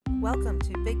Welcome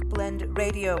to Big Blend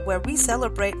Radio, where we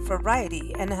celebrate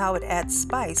variety and how it adds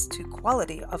spice to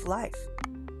quality of life.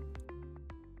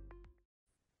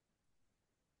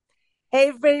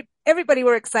 Hey, everybody,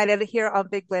 we're excited here on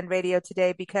Big Blend Radio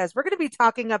today because we're going to be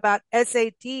talking about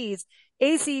SATs,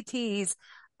 ACTs.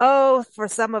 Oh, for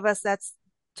some of us, that's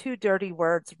two dirty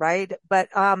words, right? But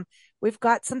we've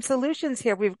got some solutions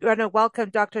here. We're going to welcome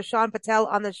Dr. Shaan Patel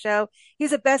on the show.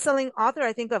 He's a best-selling author,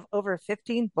 I think, of over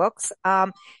 15 books.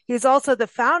 He's also the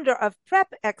founder of Prep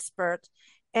Expert,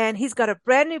 and he's got a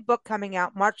brand new book coming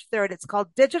out March 3rd. It's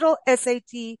called Digital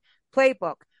SAT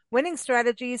Playbook: Winning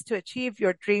Strategies to Achieve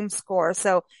Your Dream Score.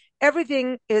 So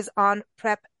everything is on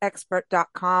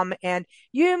prepexpert.com. And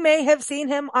you may have seen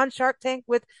him on Shark Tank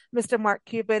with Mr. Mark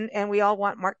Cuban, and we all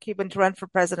want Mark Cuban to run for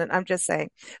president. I'm just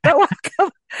saying. But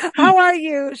welcome. How are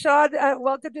you, Shaan?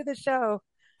 Welcome to the show.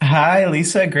 Hi,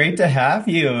 Lisa. Great to have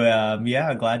you.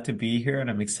 Yeah, glad to be here, and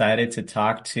I'm excited to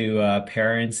talk to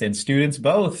parents and students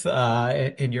both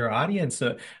in your audience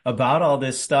about all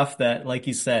this stuff that, like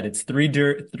you said, it's three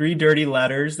dirty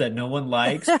letters that no one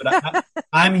likes. But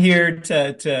I'm here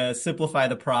to simplify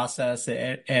the process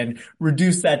and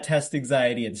reduce that test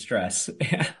anxiety and stress.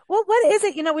 Well, what is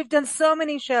it? We've done so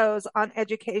many shows on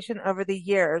education over the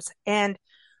years, and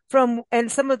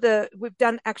we've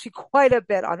done actually quite a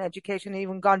bit on education,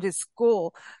 even gone to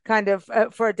school kind of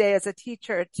for a day as a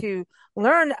teacher to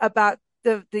learn about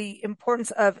the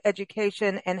importance of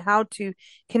education and how to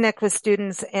connect with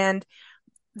students. And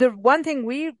the one thing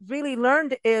we really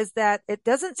learned is that it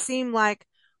doesn't seem like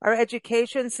our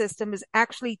education system is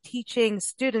actually teaching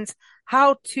students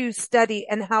how to study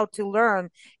and how to learn.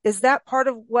 Is that part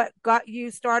of what got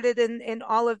you started in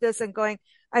all of this and going,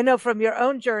 I know from your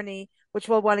own journey, which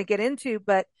we'll want to get into,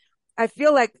 but I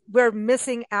feel like we're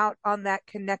missing out on that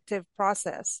connective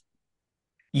process.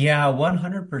 Yeah,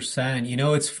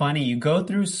 100%. It's funny. You go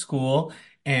through school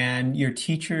and your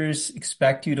teachers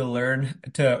expect you to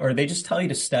or they just tell you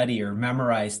to study or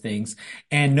memorize things.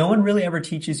 And no one really ever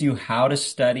teaches you how to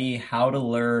study, how to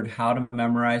learn, how to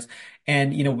memorize.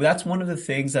 And, that's one of the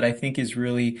things that I think is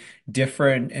really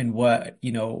different and what,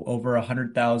 over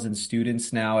 100,000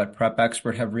 students now at Prep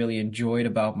Expert have really enjoyed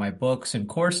about my books and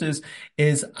courses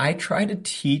is I try to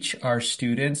teach our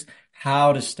students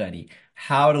how to study,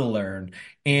 how to learn,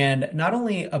 and not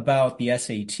only about the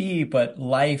SAT, but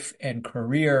life and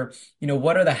career.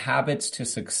 What are the habits to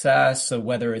success? So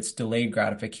whether it's delayed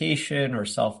gratification or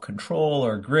self-control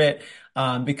or grit,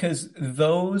 because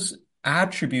those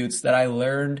attributes that I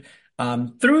learned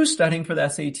through studying for the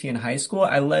SAT in high school,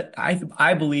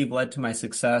 I believe led to my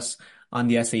success on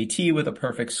the SAT with a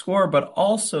perfect score, but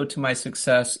also to my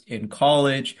success in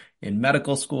college, in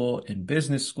medical school, in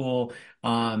business school,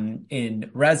 in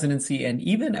residency, and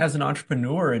even as an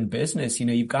entrepreneur in business.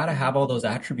 You've got to have all those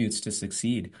attributes to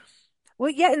succeed.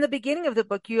 Well, yeah, in the beginning of the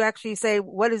book, you actually say,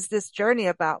 what is this journey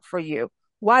about for you?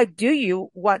 Why do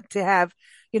you want to have,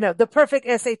 the perfect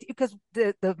SAT? Because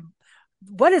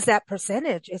what is that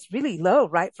percentage? It's really low,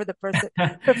 right? For the perfect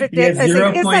Yeah, SAT.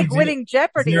 It's like winning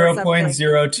Jeopardy or something.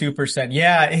 0.02%.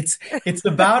 Yeah, it's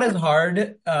about as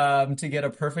hard to get a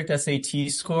perfect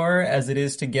SAT score as it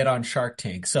is to get on Shark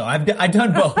Tank. So I've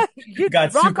done both. You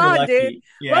Got rock super on, dude. lucky.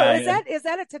 Well, Yeah, is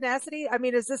yeah. that a tenacity? I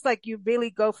mean, is this like you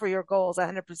really go for your goals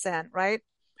 100%, right?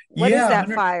 What is Yeah, that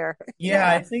fire? yeah,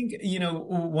 I Yeah. think,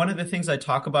 one of the things I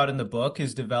talk about in the book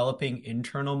is developing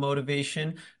internal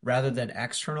motivation rather than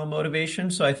external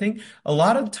motivation. So I think a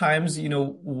lot of times,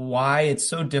 why it's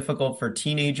so difficult for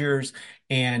teenagers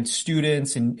and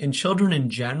students and children in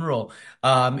general,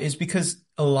 is because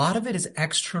a lot of it is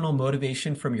external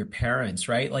motivation from your parents,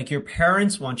 right? Like your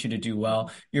parents want you to do well.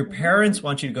 Your Mhm. parents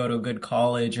want you to go to a good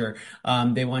college, or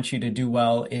they want you to do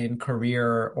well in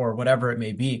career or whatever it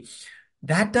may be.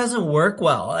 That doesn't work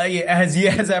well. As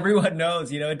everyone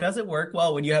knows, it doesn't work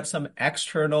well when you have some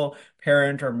external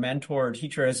parent or mentor or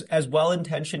teacher, as well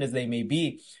intentioned as they may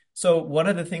be. So one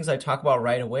of the things I talk about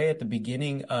right away at the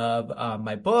beginning of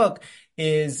my book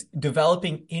is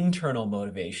developing internal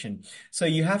motivation. So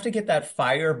you have to get that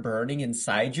fire burning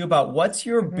inside you about what's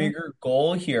your Mhm. bigger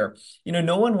goal here.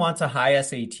 No one wants a high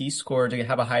SAT score to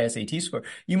have a high SAT score.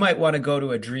 You might want to go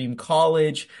to a dream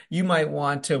college. You might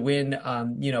want to win,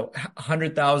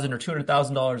 $100,000 or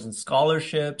 $200,000 in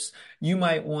scholarships. You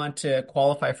might want to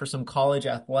qualify for some college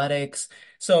athletics.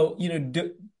 So,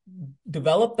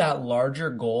 develop that larger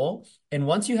goal. And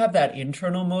once you have that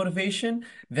internal motivation,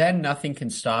 then nothing can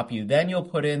stop you. Then you'll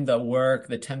put in the work,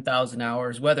 the 10,000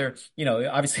 hours, whether,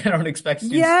 obviously I don't expect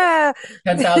students to Yeah.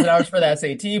 10,000 hours for the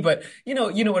SAT, but you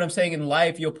know what I'm saying in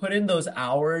life, you'll put in those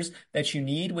hours that you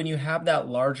need when you have that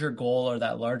larger goal or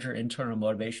that larger internal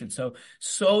motivation. So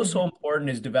Mhm, important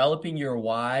is developing your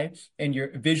why and your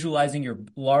visualizing your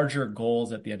larger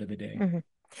goals at the end of the day. mhm.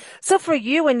 So for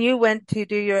you, when you went to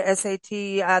do your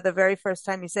SAT, the very first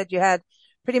time, you said you had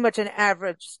pretty much an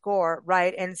average score,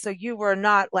 right? And so you were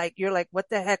not like, you're like, what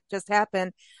the heck just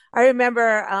happened? I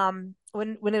remember,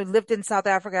 when I lived in South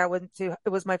Africa, it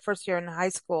was my first year in high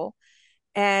school.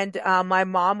 And my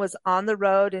mom was on the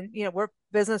road, and we're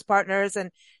business partners,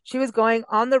 and she was going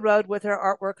on the road with her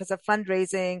artwork as a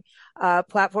fundraising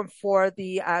platform for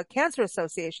the Cancer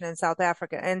Association in South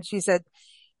Africa. And she said,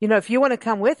 if you want to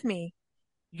come with me,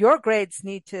 your grades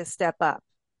need to step up.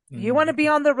 You want to be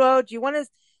Mhm. on the road, you want to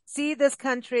see this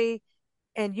country,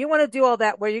 and you want to do all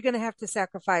that, where you're going to have to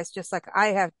sacrifice just like I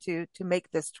have to make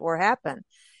this tour happen.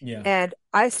 Yeah. And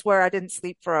I swear I didn't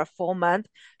sleep for a full month.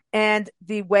 And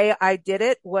the way I did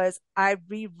it was I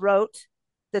rewrote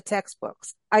the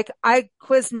textbooks. I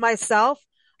quizzed myself.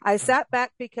 I sat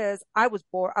back because I was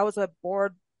bored. I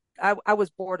was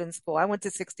bored in school. I went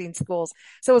to 16 schools,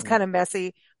 so it was kind of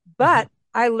messy, but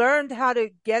I learned how to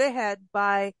get ahead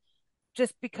by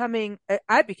just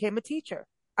I became a teacher.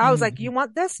 I was like, you Mhm.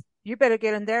 want this? You better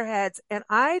get in their heads. And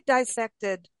I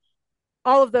dissected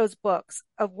all of those books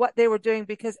of what they were doing,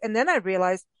 and then I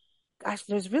realized, gosh,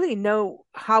 there's really no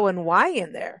how and why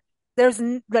in there.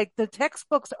 Like the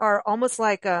textbooks are almost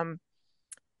like,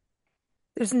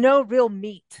 there's no real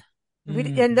meat. Mhm.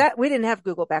 We didn't have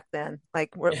Google back then.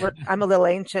 Like I'm a little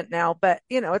ancient now, but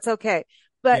it's okay.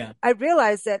 But Yeah. I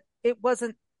realized that it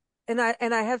wasn't, and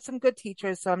I have some good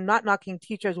teachers, so I'm not knocking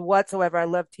teachers whatsoever. I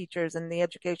love teachers in the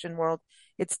education world.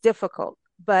 It's difficult,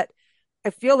 but I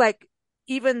feel like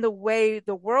even the way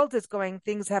the world is going,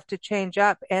 things have to change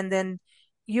up. And then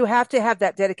you have to have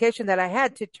that dedication that I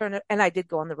had to turn it. And I did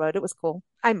go on the road. It was cool.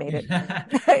 I made it.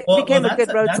 I Well, became a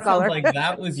good road that sounds scholar. like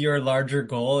that was your larger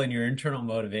goal and your internal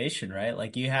motivation, right?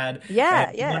 Like Yeah,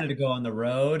 you yeah. wanted to go on the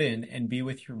road and be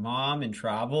with your mom and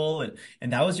travel,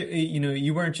 and that was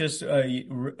you weren't just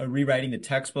rewriting the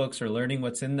textbooks or learning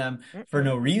what's in them for Mm-mm,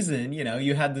 no reason.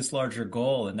 You had this larger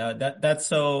goal, and that's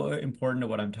so important to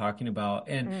what I'm talking about.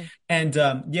 mm,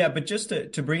 Yeah, but just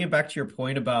to bring it back to your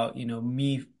point about,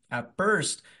 me at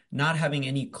first not having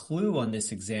any clue on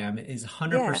this exam is yeah.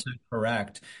 100%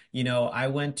 correct. I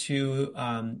went to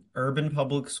urban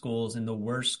public schools in the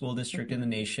worst school district Hmm. in the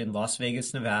nation, Las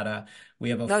Vegas, Nevada. We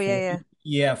have a Oh, yeah,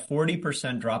 yeah.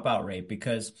 40% dropout rate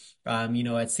because,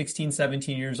 at 16,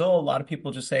 17 years old, a lot of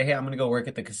people just say, hey, I'm going to go work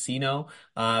at the casino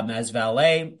as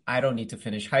valet. I don't need to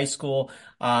finish high school.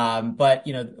 But,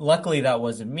 luckily that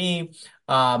wasn't me.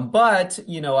 But,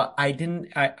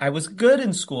 I was good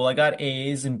in school. I got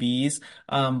A's and B's.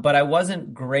 But I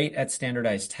wasn't great at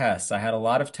standardized tests. I had a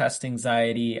lot of test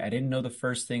anxiety. I didn't know the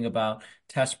first thing about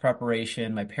test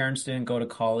preparation. My parents didn't go to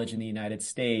college in the United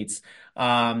States.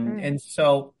 Mm, And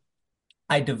so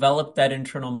I developed that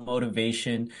internal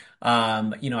motivation.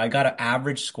 I got an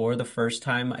average score the first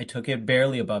time I took it,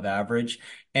 barely above average.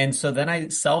 And so then I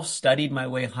self-studied my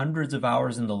way hundreds of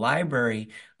hours in the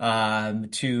library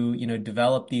to,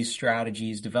 develop these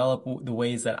strategies, develop the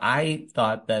ways that I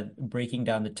thought that breaking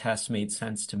down the tests made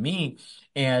sense to me.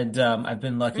 And I've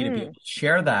been lucky to be able mm. to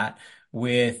share that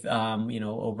with,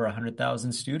 over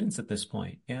 100,000 students at this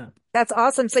point. Yeah. That's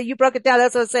awesome. So you broke it down.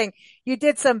 That's what I was saying. You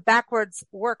did some backwards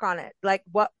work on it. Like,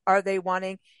 what are they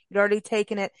wanting? You'd already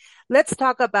taken it. Let's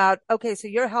talk about, okay, so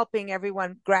you're helping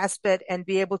everyone grasp it and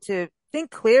be able to think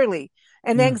clearly.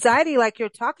 And the Mm, anxiety, like you're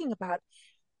talking about,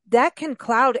 that can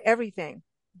cloud everything.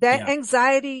 That yeah.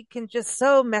 anxiety can just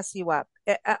so mess you up,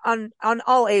 on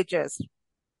all ages,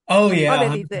 Oh yeah, on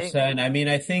anything. 100%. I mean,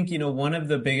 I think, one of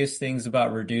the biggest things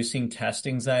about reducing test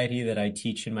anxiety that I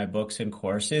teach in my books and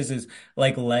courses is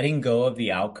like letting go of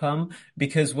the outcome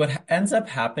because what ends up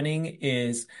happening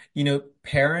is,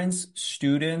 parents,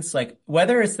 students, like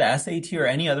whether it's the SAT or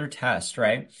any other test,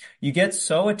 right? You get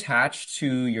so attached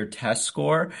to your test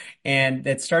score and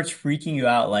it starts freaking you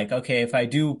out like, okay, if I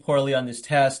do poorly on this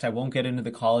test, I won't get into the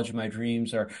college of my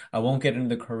dreams or I won't get into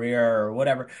the career or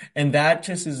whatever. And that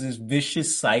just is this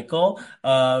vicious cycle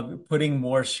of putting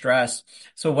more stress.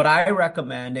 So what I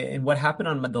recommend and what happened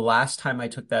on the last time I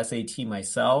took the SAT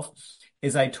myself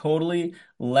is I totally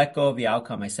let go of the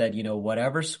outcome. I said,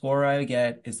 whatever score I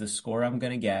get is the score I'm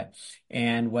going to get.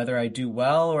 And whether I do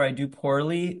well or I do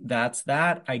poorly, that's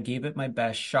that. I gave it my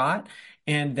best shot.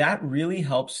 And that really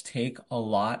helps take a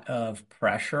lot of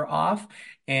pressure off.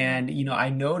 Mm. And, I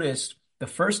noticed the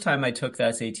first time I took the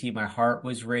SAT, my heart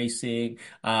was racing.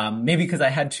 Maybe because I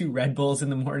had two Red Bulls in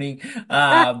the morning.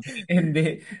 And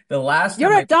the last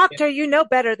You're time a I took it, doctor, you know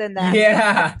better than that.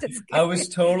 yeah, Just I kidding. was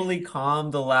totally calm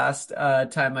the last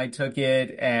time I took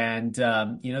it, and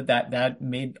that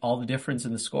made all the difference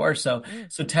in the score. So, Mm,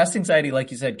 so test anxiety,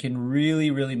 like you said, can really,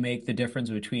 really make the difference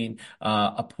between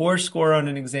a poor score on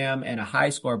an exam and a high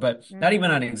score. But not mm,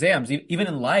 even on exams, even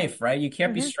in life, right? You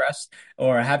can't be hmm stressed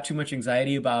or have too much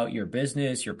anxiety about your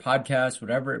business, your podcast,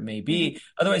 whatever it may hmm be.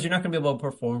 Otherwise, you're not going to be able to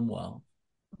perform well.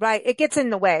 Right. It gets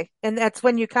in the way. And that's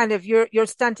when you kind of, you're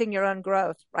stunting your own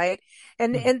growth. Right.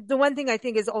 And the one thing I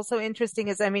think is also interesting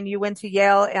is, I mean, you went to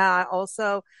Yale,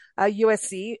 also,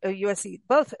 USC,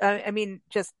 both, I mean,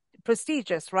 just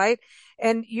prestigious, right?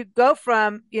 And you go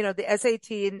from, the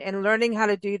SAT and learning how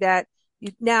to do that.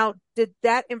 Now, did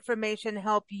that information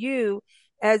help you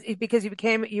because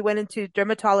you went into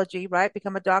dermatology, right?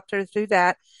 Become a doctor through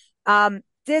that.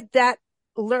 Did that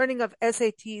learning of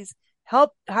SATs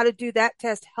help how to do that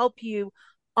test help you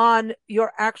on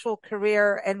your actual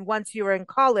career, and once you were in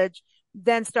college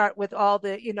then start with all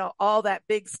the all that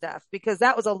big stuff, because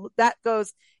that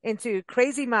goes into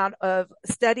crazy amount of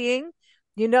studying.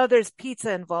 There's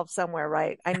pizza involved somewhere,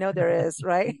 right? I know there is,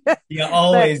 right? Yeah,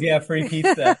 But always. Yeah, free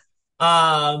pizza.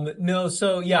 No,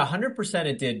 so yeah, 100%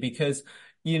 it did because,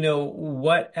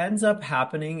 what ends up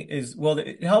happening is, well,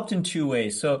 it helped in two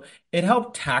ways. So it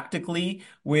helped tactically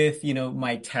with,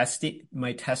 my test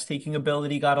taking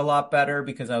ability got a lot better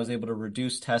because I was able to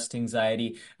reduce test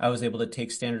anxiety. I was able to take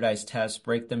standardized tests,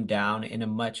 break them down in a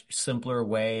much simpler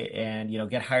way and,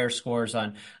 get higher scores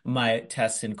on my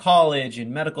tests in college,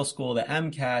 in medical school, the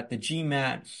MCAT, the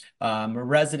GMAT,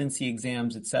 residency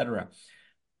exams, etc.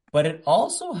 But it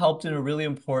also helped in a really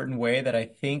important way that I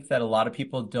think that a lot of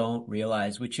people don't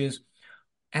realize, which is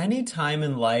any time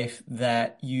in life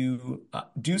that you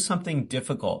do something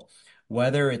difficult,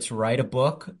 whether it's write a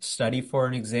book, study for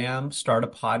an exam, start a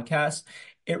podcast,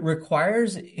 it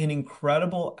requires an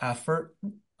incredible effort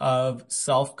of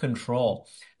self-control.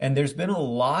 And there's been a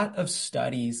lot of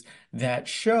studies that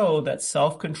show that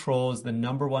self-control is the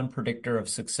number one predictor of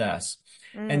success.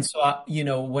 And mm, so,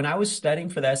 when I was studying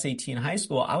for the SAT in high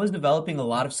school, I was developing a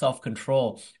lot of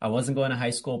self-control. I wasn't going to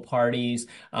high school parties.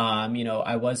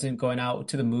 I wasn't going out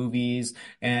to the movies,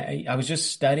 and I was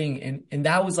just studying. And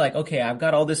that was like, okay, I've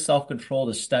got all this self-control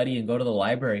to study and go to the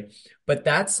library. But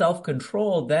that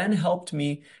self-control then helped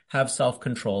me have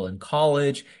self-control in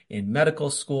college, in medical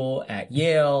school, at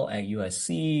Yale, at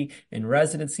USC, in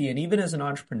residency, and even as an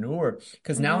entrepreneur,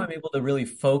 because now hmm I'm able to really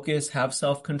focus, have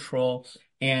self-control.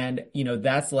 And,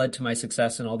 that's led to my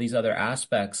success in all these other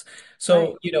aspects.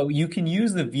 right. So, you can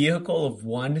use the vehicle of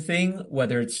one thing,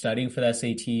 whether it's studying for the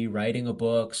SAT, writing a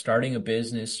book, starting a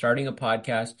business, starting a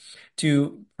podcast,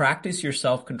 to practice your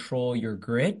self-control, your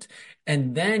grit,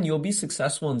 and then you'll be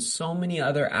successful in so many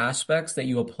other aspects that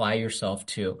you apply yourself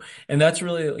to. And that's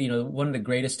really, one of the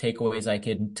greatest takeaways I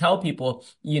can tell people,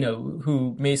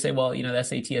 who may say, well, the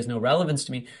SAT has no relevance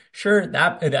to me. Sure,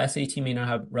 that the SAT may not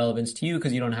have relevance to you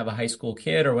because you don't have a high school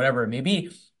kid or whatever it may be,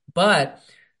 but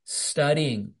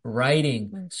studying,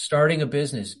 writing, Mm, starting a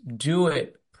business, do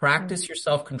it. mm. Practice your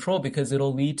self-control because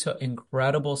it'll lead to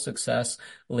incredible success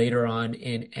later on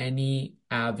in any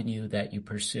avenue that you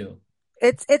pursue.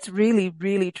 It's really,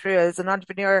 really true. As an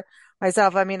entrepreneur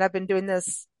myself, I mean, I've been doing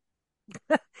this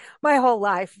my whole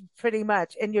life pretty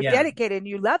much, and you're Yeah. dedicated and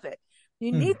you love it.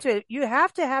 Mm. You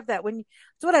have to have that. It's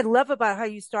what I love about how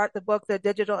you start the book, the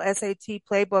digital SAT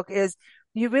playbook, is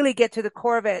you really get to the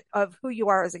core of it, of who you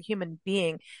are as a human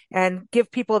being, and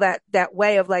give people that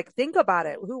way of like, think about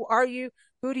it. Who are you?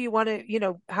 Who do you want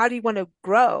to, how do you want to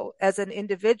grow as an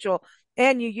individual?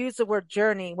 And you use the word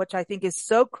journey, which I think is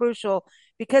so crucial,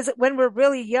 because when we're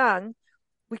really young,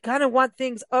 we kind of want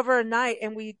things overnight,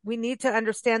 and we need to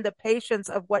understand the patience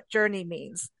of what journey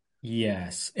means.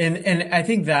 Yes. And I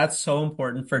think that's so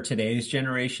important for today's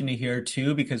generation to hear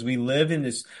too, because we live in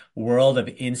this world of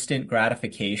instant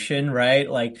gratification, right?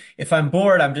 Like if I'm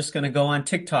bored, I'm just going to go on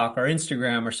TikTok or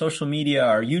Instagram or social media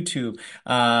or YouTube.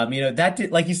 That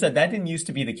did, like you said, that didn't used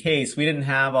to be the case. We didn't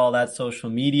have all that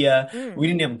social media. Mm, We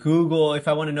didn't have Google. If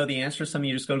I want to know the answer to something,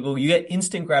 you just go to Google. You get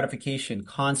instant gratification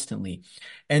constantly.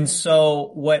 And mm, so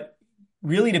what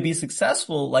really to be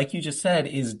successful, like you just said,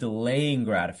 is delaying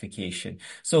gratification.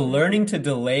 So mm, learning to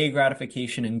delay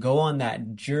gratification and go on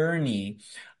that journey,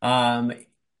 um,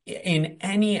 in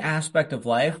any aspect of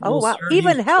life Oh, will wow. serve you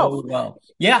Even so health, well.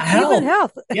 Yeah, even health.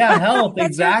 health. Yeah, health,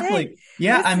 That's your thing. exactly.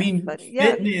 Yeah, This I is mean, funny. Yeah.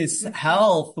 fitness,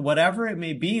 health, whatever it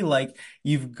may be, like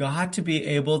you've got to be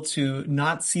able to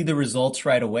not see the results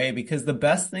right away because the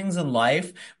best things in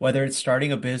life, whether it's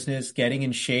starting a business, getting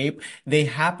in shape, they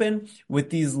happen with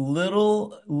these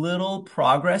little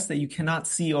progress that you cannot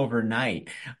see overnight.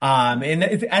 And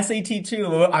SAT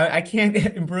too, I can't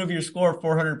improve your score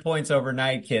 400 points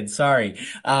overnight, kids. Sorry.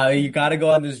 You got to go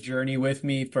on this journey with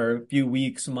me for a few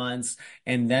weeks, months,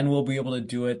 and then we'll be able to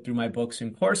do it through my books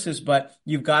and courses. But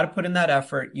you've got to put in that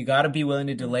effort. You got to be willing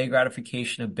to delay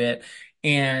gratification a bit.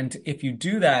 And if you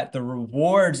do that, the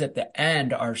rewards at the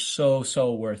end are so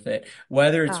worth it.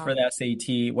 Whether it's for Oh. the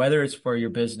SAT, whether it's for your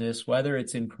business, whether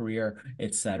it's in career,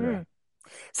 etc. Mm.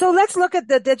 So let's look at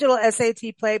the digital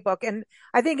SAT playbook. And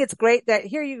I think it's great that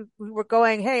here you were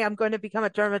going, hey, I'm going to become a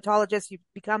dermatologist. You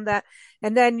become that.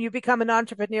 And then you become an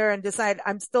entrepreneur and decide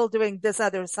I'm still doing this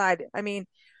other side. I mean,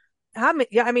 how many,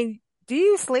 yeah, I mean, do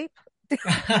you sleep?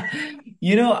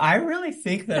 I really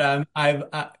think that I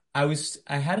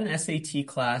had an SAT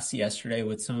class yesterday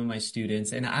with some of my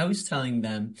students, and I was telling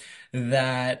them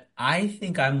that I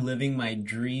think I'm living my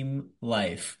dream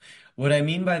life. What I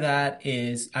mean by that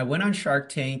is I went on Shark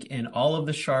Tank and all of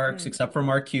the sharks, Mm, except for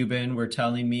Mark Cuban, were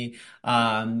telling me,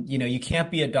 you can't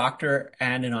be a doctor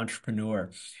and an entrepreneur.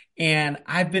 And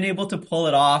I've been able to pull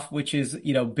it off, which is,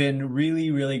 been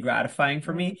really gratifying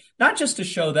for mm, me, not just to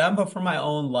show them, but for my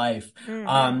own life.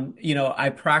 mm-hmm. I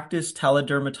practice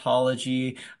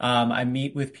teledermatology. I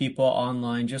meet with people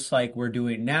online just like we're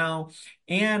doing now.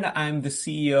 And I'm the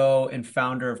CEO and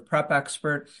founder of Prep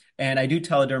Expert. And I do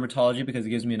teledermatology because it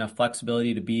gives me enough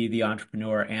flexibility to be the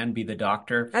entrepreneur and be the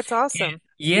doctor. That's And awesome.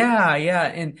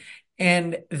 yeah.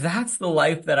 And that's the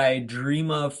life that I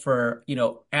dream of for,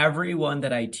 everyone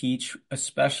that I teach,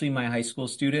 especially my high school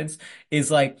students, is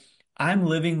like, I'm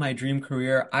living my dream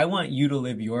career. I want you to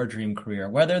live your dream career,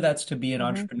 whether that's to be an Hmm.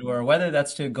 entrepreneur, whether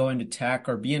that's to go into tech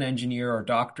or be an engineer or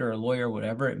doctor or lawyer,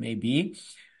 whatever it may be.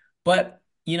 But,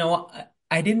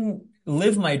 I didn't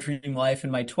live my dream life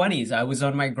in my 20s. I was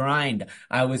on my grind.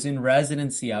 I was in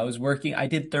residency. I was working. I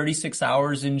did 36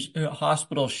 hours in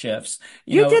hospital shifts.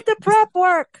 You You know, did the prep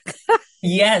work.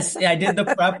 Yes, I did the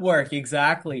prep work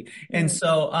exactly. And Mm,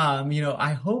 so,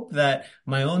 I hope that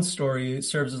my own story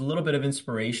serves as a little bit of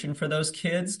inspiration for those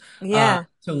kids, yeah.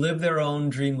 to live their own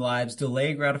dream lives,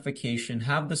 delay gratification,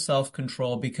 have the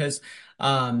self-control, because,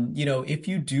 if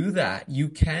you do that, you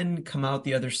can come out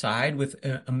the other side with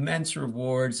immense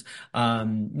rewards,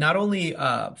 not only,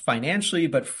 financially,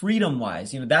 but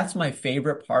freedom-wise. That's my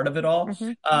favorite part of it all,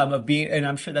 Hmm. of being, and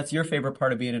I'm sure that's your favorite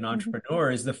part of being an Hmm. entrepreneur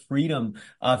is the freedom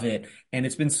of it. And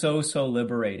it's been so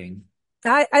liberating.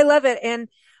 I love it. And,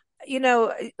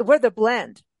 we're the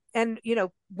blend. And,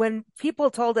 when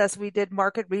people told us we did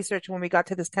market research when we got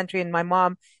to this country, and my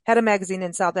mom had a magazine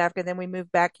in South Africa, and then we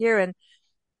moved back here and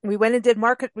we went and did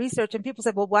market research, and people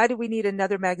said, well, why do we need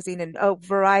another magazine? And oh,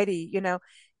 variety,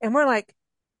 and we're like,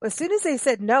 as soon as they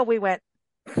said no, we went,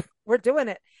 we're doing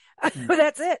it. Mm.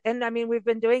 That's it. And I mean, we've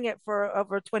been doing it for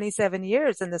over 27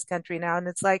 years in this country now. And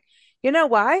it's like, you know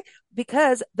why?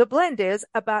 Because the blend is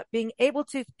about being able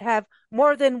to have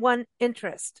more than one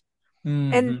interest.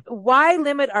 And Hmm. why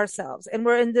limit ourselves? And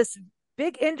we're in this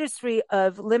big industry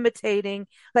of limiting,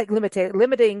 like,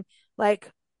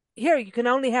 here, you can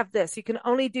only have this, you can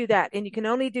only do that, and you can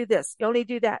only do this, you only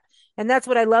do that. And that's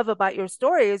what I love about your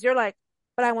story is you're like,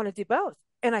 but I want to do both.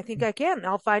 And I think I can.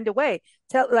 I'll find a way.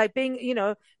 Like being,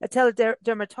 a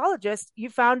teledermatologist, you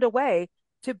found a way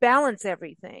to balance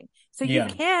everything. So you Yeah.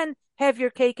 can have your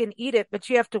cake and eat it, but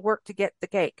you have to work to get the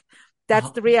cake. That's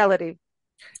Uh, the reality.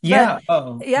 But yeah.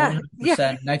 Oh, yeah, yeah.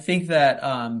 100%. And I think that,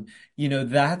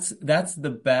 that's the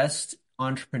best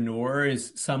entrepreneur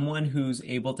is someone who's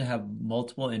able to have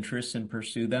multiple interests and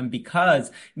pursue them because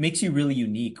it makes you really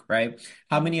unique, right?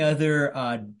 How many other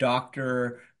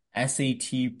doctor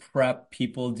SAT prep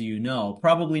people do you know?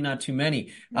 Probably not too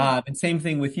many. Hmm. And same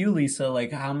thing with you, Lisa.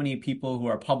 Like how many people who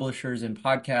are publishers and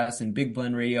podcasts and Big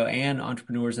Blend Radio and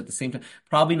entrepreneurs at the same time?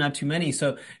 Probably not too many.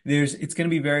 So it's going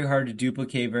to be very hard to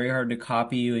duplicate, very hard to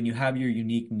copy you, and you have your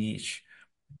unique niche.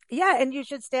 Yeah, and you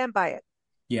should stand by it.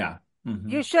 Yeah.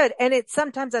 You should. And it's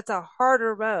sometimes that's a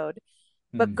harder road,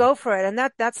 but Hmm. go for it. And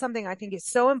that's something I think is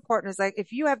so important. Is like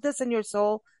if you have this in your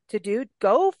soul to do,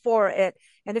 go for it.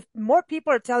 And if more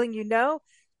people are telling you no,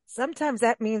 sometimes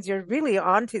that means you're really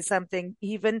onto something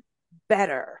even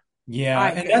better, Yeah, I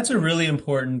and that's think. a really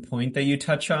important point that you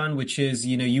touch on, which is,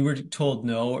 you were told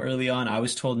no early on. I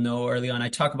was told no early on. I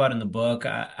talk about in the book.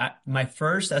 My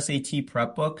first SAT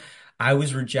prep book, I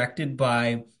was rejected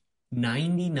by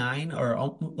 99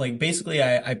 or like basically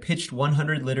I pitched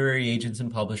 100 literary agents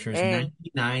and publishers. Dang.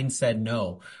 99 said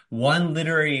no. One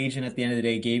literary agent at the end of the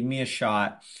day gave me a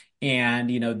shot. And,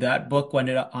 that book went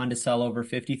on to sell over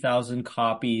 50,000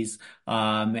 copies.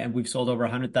 And we've sold over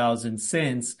 100,000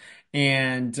 since.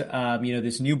 And,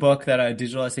 this new book that a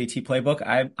digital SAT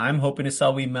playbook, I'm hoping to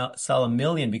sell 1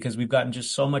 million because we've gotten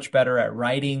just so much better at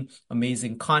writing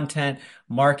amazing content,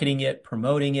 marketing it,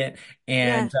 promoting it.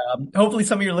 Yeah. And hopefully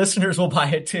some of your listeners will buy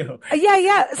it too. Yeah,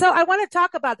 yeah. So I want to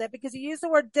talk about that because you use the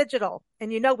word digital, and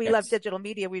we love Yes. digital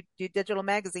media. We do digital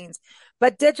magazines,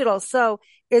 but digital. So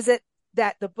is it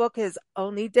that the book is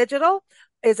only digital?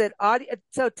 Is it audio?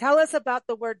 So tell us about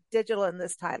the word digital in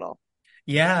this title.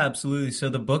 Yeah, absolutely. So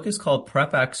the book is called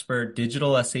Prep Expert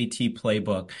Digital SAT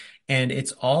Playbook, and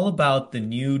it's all about the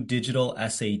new digital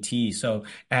SAT. So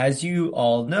as you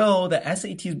all know, the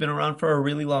SAT has been around for a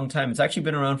really long time. It's actually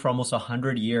been around for almost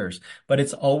 100 years, but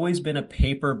it's always been a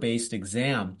paper-based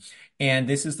exam. And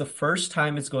this is the first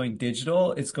time it's going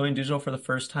digital. It's going digital for the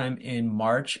first time in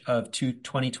March of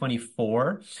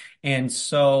 2024. And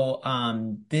so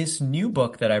this new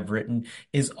book that I've written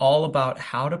is all about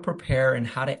how to prepare and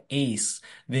how to ace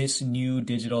this new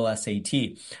digital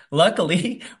SAT.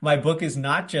 Luckily, my book is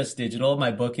not just digital.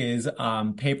 My book is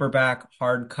paperback,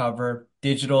 hardcover,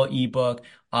 digital ebook,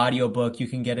 audiobook. You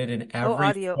can get it in Oh, every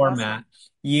audio. format. Awesome.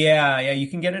 Yeah, yeah, you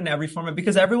can get it in every format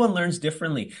because everyone learns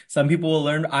differently. Some people will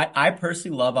learn. I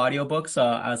personally love audiobooks, so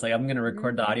I was like, I'm going to Mhm.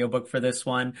 record the audiobook for this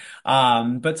one.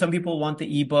 But some people want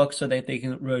the ebook so that they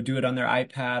can do it on their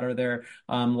iPad or their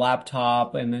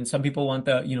laptop. And then some people want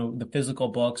the physical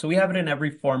book. So we have it in every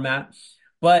format.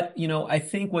 But, I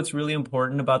think what's really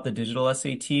important about the digital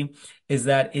SAT is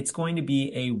that it's going to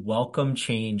be a welcome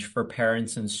change for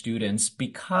parents and students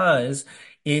because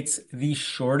it's the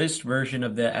shortest version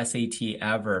of the SAT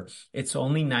ever. It's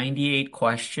only 98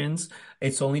 questions.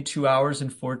 It's only 2 hours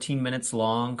and 14 minutes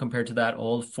long compared to that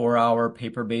old 4 hour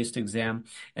paper-based exam.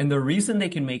 And the reason they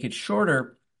can make it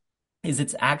shorter is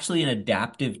it's actually an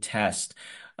adaptive test,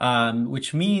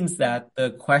 which means that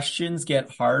the questions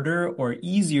get harder or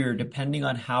easier depending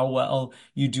on how well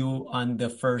you do on the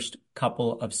first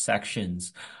couple of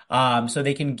sections. So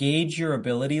they can gauge your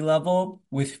ability level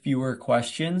with fewer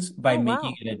questions by Oh, making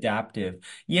wow. it adaptive.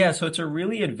 Yeah, so it's a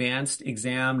really advanced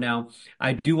exam. Now,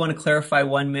 I do want to clarify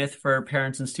one myth for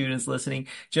parents and students listening.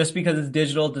 Just because it's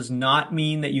digital does not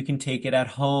mean that you can take it at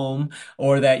home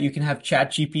or that you can have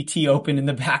ChatGPT open in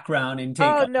the background and take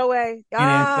Oh, no way. an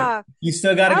answer. Ah, You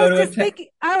still got to I go was to a just thinking,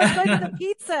 I was going to the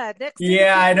pizza next to the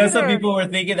Yeah, I know some computer. people were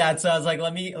thinking that, so I was like,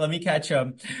 let me catch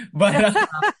them. But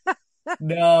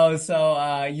no,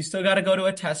 so you still got to go to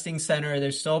a testing center.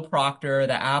 There's still a proctor.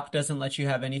 The app doesn't let you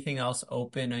have anything else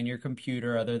open on your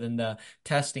computer other than the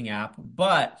testing app.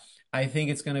 But I think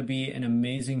it's going to be an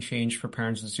amazing change for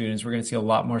parents and students. We're going to see a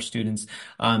lot more students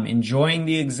enjoying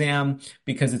the exam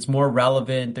because it's more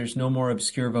relevant. There's no more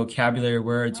obscure vocabulary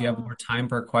words. You have Oh, more time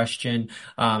per question.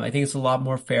 I think it's a lot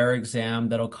more fair exam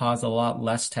that'll cause a lot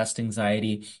less test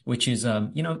anxiety, which is,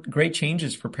 great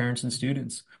changes for parents and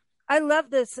students. I love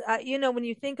this. When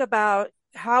you think about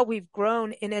how we've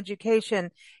grown in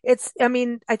education, I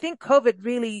mean, I think COVID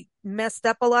really messed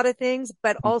up a lot of things,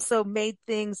 but also made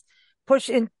things push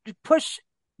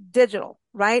digital,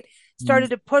 right? Started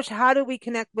Mhm. to push how do we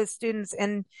connect with students?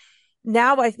 And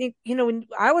now I think, when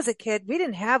I was a kid, we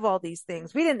didn't have all these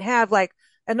things. We didn't have like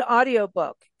an audio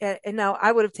book. And now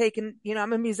I would have taken,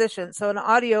 I'm a musician, so an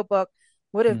audio book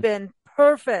would have been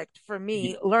perfect for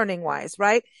me learning wise,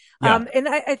 right? Yeah. And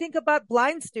I think about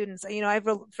blind students. I have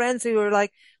friends who are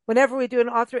like, whenever we do an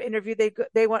author interview,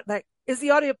 they want like, is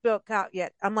the audio book out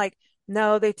yet? I'm like,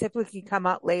 no, they typically come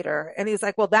out later. And he's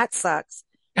like, well, that sucks.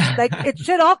 Like it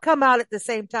should all come out at the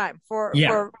same time Yeah.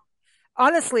 for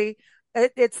honestly,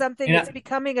 it's something, And it's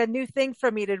becoming a new thing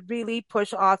for me to really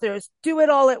push authors. Do it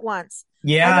all at once. I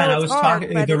Yeah, know and I it's was hard,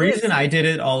 talking, but the it reason is. I did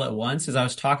it all at once is I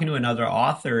was talking to another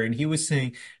author and he was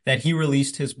saying that he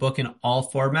released his book in all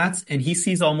formats and he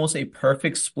sees almost a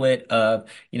perfect split of,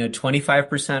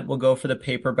 25% will go for the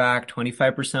paperback,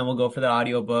 25% will go for the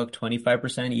audiobook,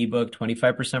 25% ebook,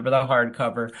 25% for the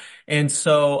hardcover. And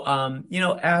so,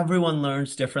 everyone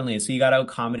learns differently. So you got to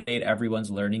accommodate everyone's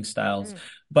learning styles. Mm,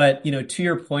 But, to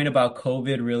your point about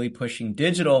COVID really pushing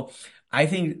digital, I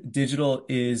think digital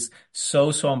is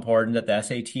so important that the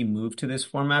SAT moved to this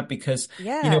format because,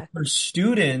 yeah. for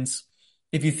students,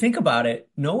 if you think about it,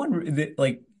 no one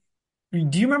like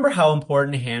Do you remember how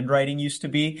important handwriting used to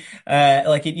be?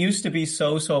 Like it used to be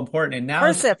so important, and now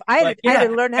it's Cursive. like, I had yeah,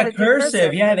 to learn how a to do cursive.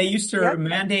 cursive. Yeah, they used to Yep.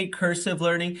 mandate cursive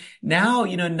learning. Now,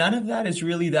 none of that is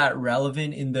really that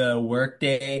relevant in the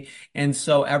workday, and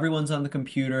so everyone's on the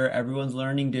computer, everyone's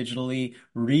learning digitally,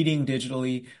 reading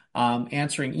digitally,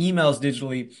 answering emails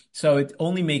digitally. So it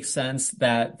only makes sense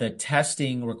that the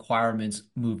testing requirements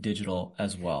move digital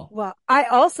as well. Well, I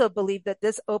also believe that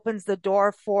this opens the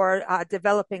door for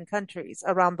developing countries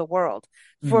around the world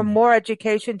for Mm. more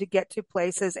education to get to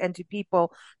places and to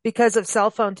people because of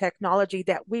cell phone technology,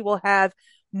 that we will have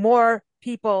more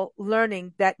people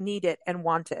learning that need it and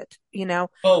want it.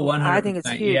 Oh, I think it's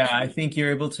 100%. Yeah, huge. I think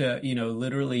you're able to,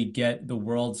 literally get the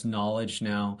world's knowledge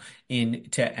now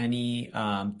into any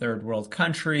third world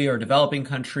country or developing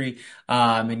country,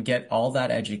 and get all that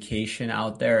education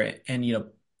out there. And,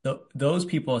 those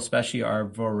people especially are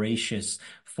voracious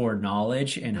for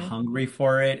knowledge and Mhm. hungry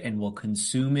for it and will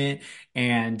consume it.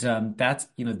 And that's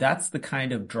the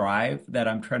kind of drive that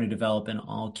I'm trying to develop in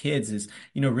all kids is,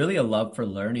 really a love for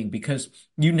learning because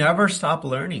you never stop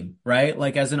learning, right?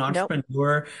 Like as an Nope.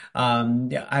 entrepreneur,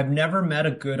 yeah, I've never met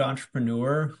a good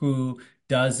entrepreneur who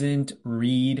doesn't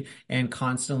read and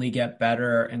constantly get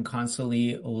better and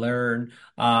constantly learn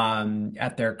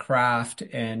at their craft.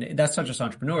 And that's not just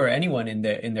entrepreneur, anyone in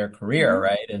their career, Mhm.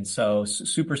 right? And so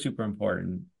super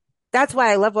important. That's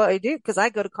why I love what I do, because I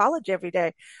go to college every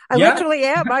day. I Yeah. literally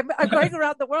am. I'm going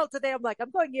around the world today. I'm like,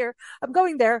 I'm going here, I'm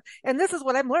going there, and this is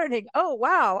what I'm learning. Oh,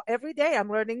 wow. Every day I'm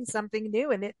learning something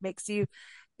new, and it makes you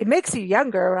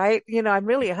younger, right? I'm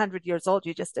really 100 years old.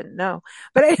 You just didn't know.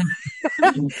 But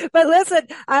but listen,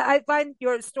 I find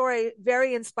your story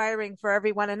very inspiring for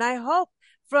everyone. And I hope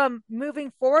from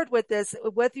moving forward with this,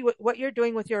 with you, what you're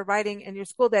doing with your writing and your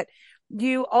school, that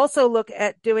you also look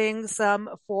at doing some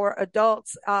for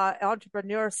adults,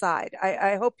 entrepreneur side.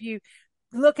 I hope you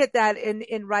look at that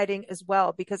in writing as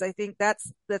well, because I think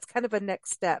that's kind of a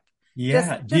next step. Just,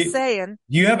 Yeah. just saying.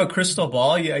 Do you have a crystal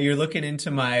ball? You're looking into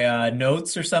my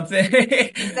notes or something?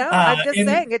 No, Uh, I'm just in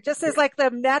saying it just is like the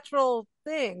natural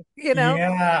thing.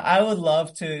 Yeah, I would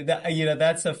love to.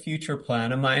 That's a future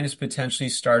plan of mine is potentially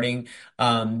starting,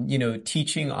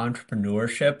 teaching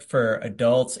entrepreneurship for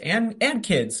adults and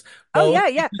kids Oh both. yeah,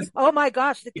 yeah. Oh my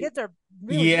gosh, the kids are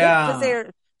really good because Yeah,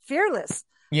 they're fearless.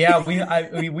 yeah,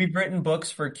 we've written books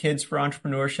for kids for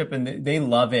entrepreneurship and they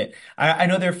love it. I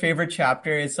know their favorite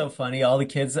chapter is so funny. All the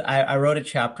kids, I wrote a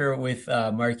chapter with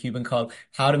Mark Cuban called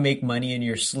How to Make Money in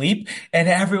Your Sleep, and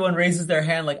everyone raises their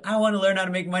hand like, I want to learn how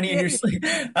to make money in Yeah, your yeah. sleep.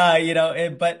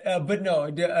 But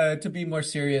no, to be more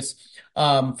serious,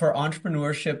 for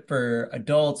entrepreneurship for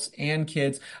adults and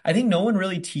kids, I think no one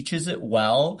really teaches it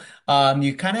well.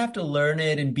 You kind of have to learn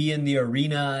it and be in the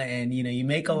arena, and you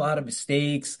make a lot of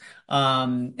mistakes.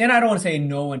 And I don't want to say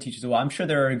no one teaches it well. I'm sure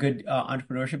there are good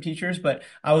entrepreneurship teachers, but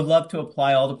I would love to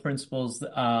apply all the principles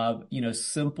of,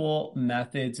 simple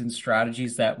methods and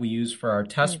strategies that we use for our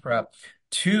test Mm, prep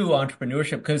to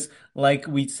entrepreneurship. Because, like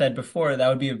we said before, that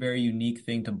would be a very unique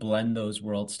thing to blend those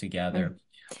worlds mm. together.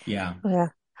 Yeah. Yeah.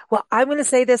 Well, I'm going to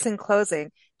say this in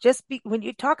closing. When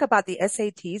you talk about the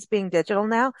SATs being digital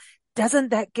now, doesn't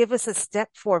that give us a step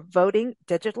for voting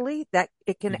digitally that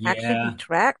it can actually be Yeah.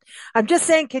 tracked? I'm just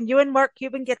saying, can you and Mark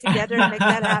Cuban get together and make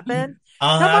that happen?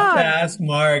 I'll Come have to on. ask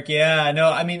Mark. Yeah, no,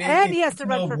 I mean And he has it's to a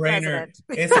run for no-brainer. president.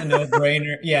 It's a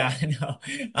no-brainer. Yeah, I know.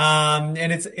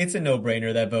 And it's a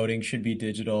no-brainer that voting should be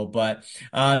digital, but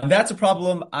that's a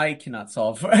problem I cannot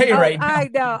solve Oh, right I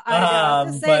know, I know. I'm now.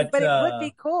 just saying, But but it would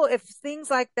be cool if things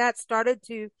like that started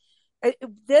to,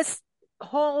 this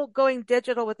whole going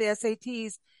digital with the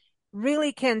SATs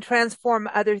really can transform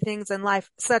other things in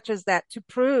life, such as that, to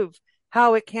prove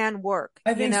how it can work,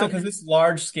 I you think so know? because it's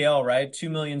large scale, right? 2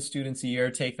 million students a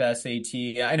year take the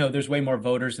SAT. I know there's way more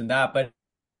voters than that, but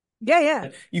Yeah, yeah.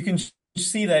 you can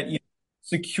see that you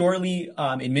securely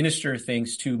administer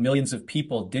things to millions of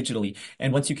people digitally.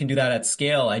 And once you can do that at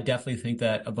scale, I definitely think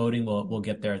that a voting will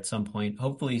get there at some point,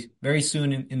 hopefully very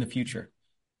soon in the future.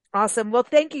 Awesome. Well,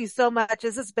 thank you so much.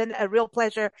 This has been a real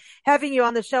pleasure having you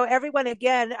on the show. Everyone,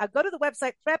 again, go to the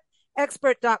website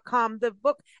prepexpert.com. The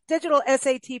book, Digital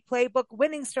SAT Playbook,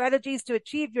 Winning Strategies to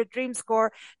Achieve Your Dream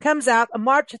Score, comes out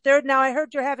March 3rd. Now, I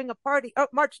heard you're having a party. Oh,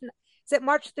 is it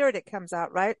March 3rd? It comes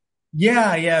out, right?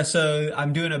 Yeah, yeah. So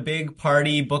I'm doing a big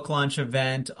party book launch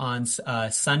event on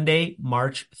Sunday,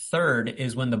 March 3rd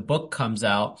is when the book comes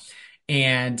out.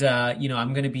 And,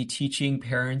 I'm going to be teaching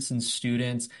parents and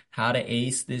students how to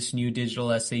ace this new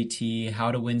digital SAT,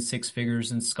 how to win six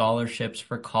figures in scholarships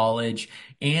for college,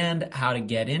 and how to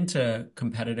get into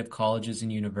competitive colleges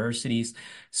and universities.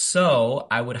 So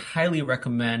I would highly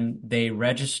recommend they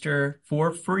register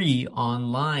for free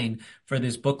online for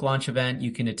this book launch event.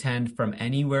 You can attend from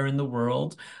anywhere in the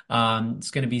world.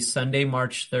 It's going to be Sunday,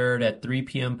 March 3rd at 3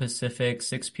 p.m. Pacific,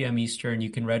 6 p.m. Eastern. You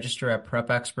can register at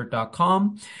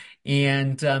prepexpert.com.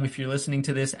 And if you're listening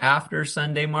to this after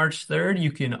Sunday, March 3rd,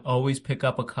 you can always pick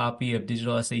up a copy of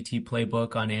Digital SAT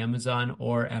Playbook on Amazon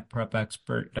or at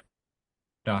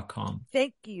prepexpert.com.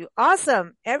 Thank you.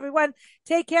 Awesome. Everyone,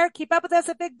 take care. Keep up with us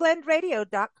at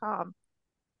bigblendradio.com.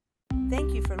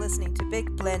 Thank you for listening to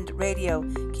Big Blend Radio.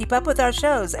 Keep up with our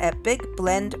shows at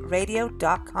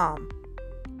bigblendradio.com.